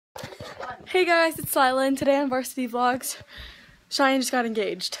Hey guys, it's Lila, and today on Varsity Vlogs, Cheyenne just got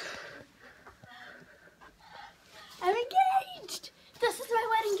engaged. I'm engaged! This is my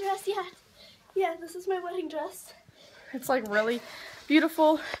wedding dress, yeah, this is my wedding dress. It's like really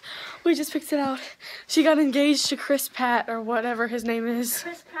beautiful. We just picked it out. She got engaged to Chris Pratt, or whatever his name is.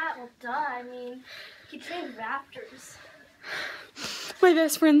 Chris Pratt, well duh, I mean, he trained Raptors. My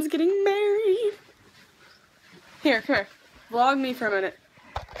best friend's getting married. Here, come here. Vlog me for a minute.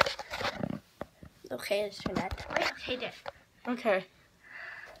 Okay, let's turn that. Wait, okay, there. Okay.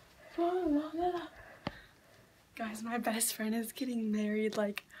 Guys, my best friend is getting married.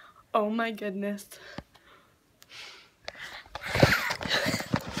 Like, oh my goodness.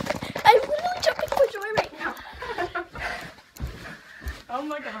 I'm literally jumping for joy right now. Oh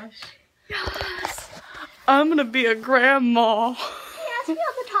my gosh. Yes. I'm gonna be a grandma. He asked me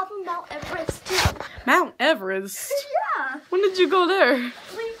on the top of Mount Everest too. Mount Everest? Yeah. When did you go there?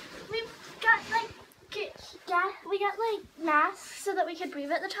 We got like masks so that we could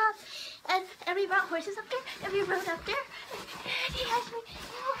breathe at the top, and we brought horses up there, and we rode up there, and he asked me.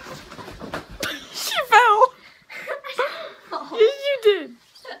 She fell. Oh. Yes, you did.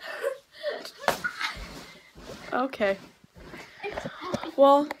 Okay.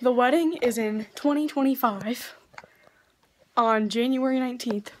 Well, the wedding is in 2025 on January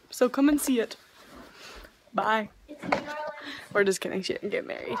 19th, so come and see it. Bye. It's in New Orleans. We're just kidding. She didn't get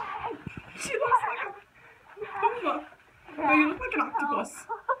married. She looks like a puma. No, you look like an octopus.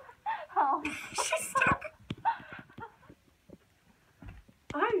 Oh. She's stuck.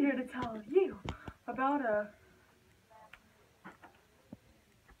 I'm here to tell you about a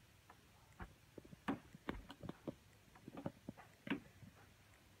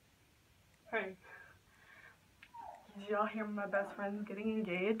Hey. Did y'all hear my best friend's getting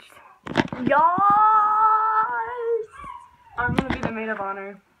engaged? Yes. I'm gonna be the maid of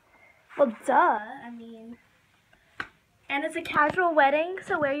honor. Well, duh. I mean, and it's a casual wedding,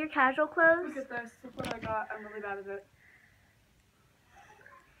 so wear your casual clothes. Look at this. Look what I got. I'm really bad at it.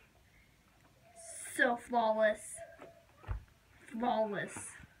 So flawless. Flawless.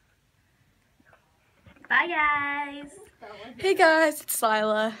 Bye, guys. Hey guys, it's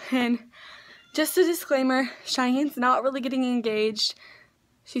Lila, and just a disclaimer, Cheyenne's not really getting engaged.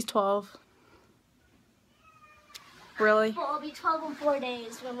 She's 12. Really? Well, it'll be 12 in 4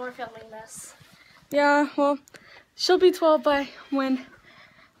 days when we're filming this. Yeah, well, she'll be 12 by when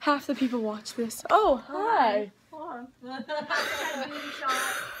half the people watch this. Oh, hi. Hold on. Hashtag beauty shot.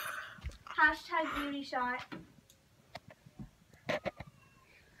 Hashtag beauty shot.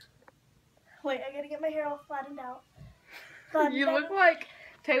 Wait, I gotta get my hair all flattened out. You look like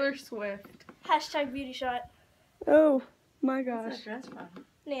Taylor Swift. Hashtag beauty shot. Oh my gosh.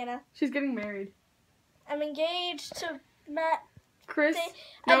 Nana. She's getting married. I'm engaged to Matt. Chris?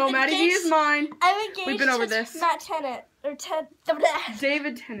 I'm No, Maddie B is mine. I'm engaged We've been over to this. Matt Tennant. Or Ted.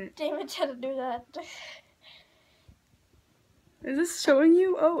 David Tennant. David Tennant, do that. Is this showing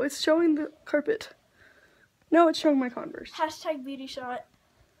you? Oh, it's showing the carpet. No, it's showing my Converse. Hashtag beauty shot.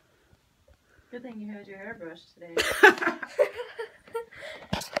 Good thing you had your hairbrush today.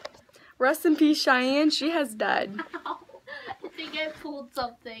 Rest in peace, Cheyenne. She has died. I think I pulled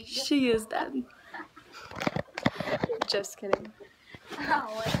something. She is dead. Just kidding.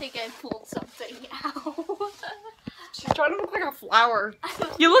 Ow, I think I pulled something. Ow. She's trying to look like a flower.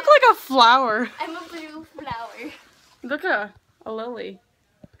 You look like a flower. I'm a blue flower. Look at a lily.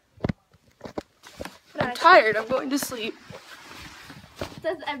 I'm tired. I'm going to sleep.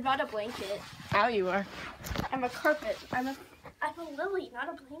 I brought a blanket. Ow, you are. I'm a carpet. I'm a lily, not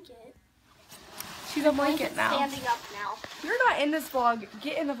a blanket. She's a blanket now. Standing up now. You're not in this vlog.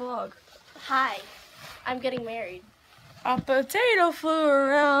 Get in the vlog. Hi. I'm getting married. A potato flew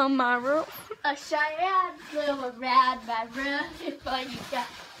around my room. A Cheyenne flew around my room before you got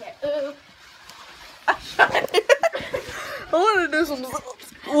there. Ooh. I want to do some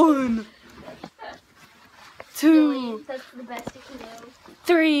steps. 1, 2, That's the best you can do.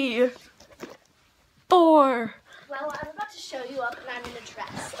 3, 4. Well, I'm about to show you up and I'm in a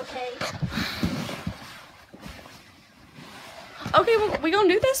dress, okay? Okay, well, we gonna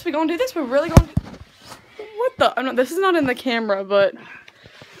do this? We gonna do this? We're really gonna do... What the? I'm not, this is not in the camera, but...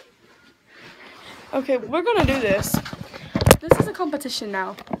 Okay, we're gonna do this. This is a competition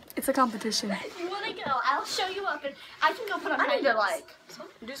now. It's a competition. You wanna go? I'll show you up and I can go put on high I need heels. to, like,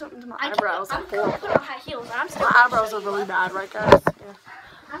 do something to my I can eyebrows. I'm Like, gonna put on high heels and I'm still my gonna eyebrows show are you really up. bad, right, guys? Yeah.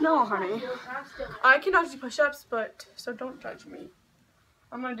 I'm No, gonna put on honey. high heels and I'm still gonna- I cannot do push-ups, but... So don't judge me.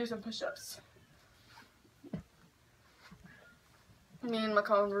 I'm gonna do some push-ups. Me and my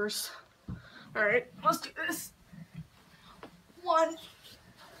Converse. Alright, let's do this. 1.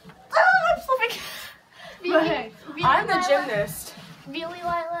 Ah, I'm But hey, Really, I'm the Lila? gymnast. Really,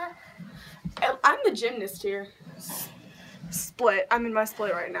 Lila? I'm the gymnast here. Split. I'm in my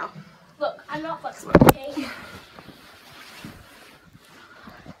split right now. Look, I'm not flexible, okay?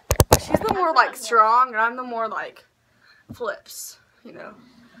 She's the more like strong, and I'm the more like flips. You know,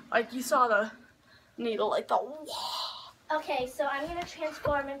 like you saw the needle, like the. Okay, so I'm gonna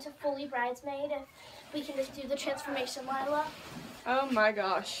transform into fully bridesmaid. If we can just do the transformation, Lila. Oh my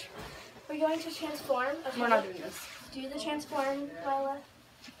gosh. We're going to transform. Okay. We're not doing this. Do the transform, Lila.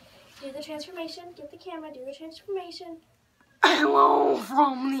 Do the transformation. Get the camera. Do the transformation. Hello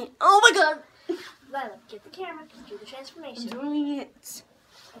from the. Oh my god. Lila, get the camera. Do the I'm transformation. doing it.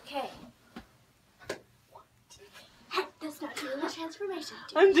 Okay. Hey, that's not doing the transformation.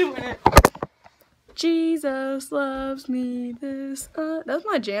 I'm doing it. Jesus loves me. This. That was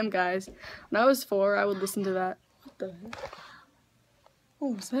my jam, guys. When I was 4, I would listen to that. What the heck?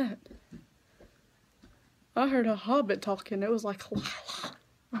 What was that? I heard a hobbit talking. It was like, oh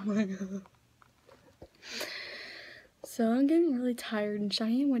my god. So I'm getting really tired, and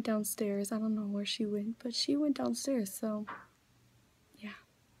Cheyenne went downstairs. I don't know where she went, but she went downstairs, so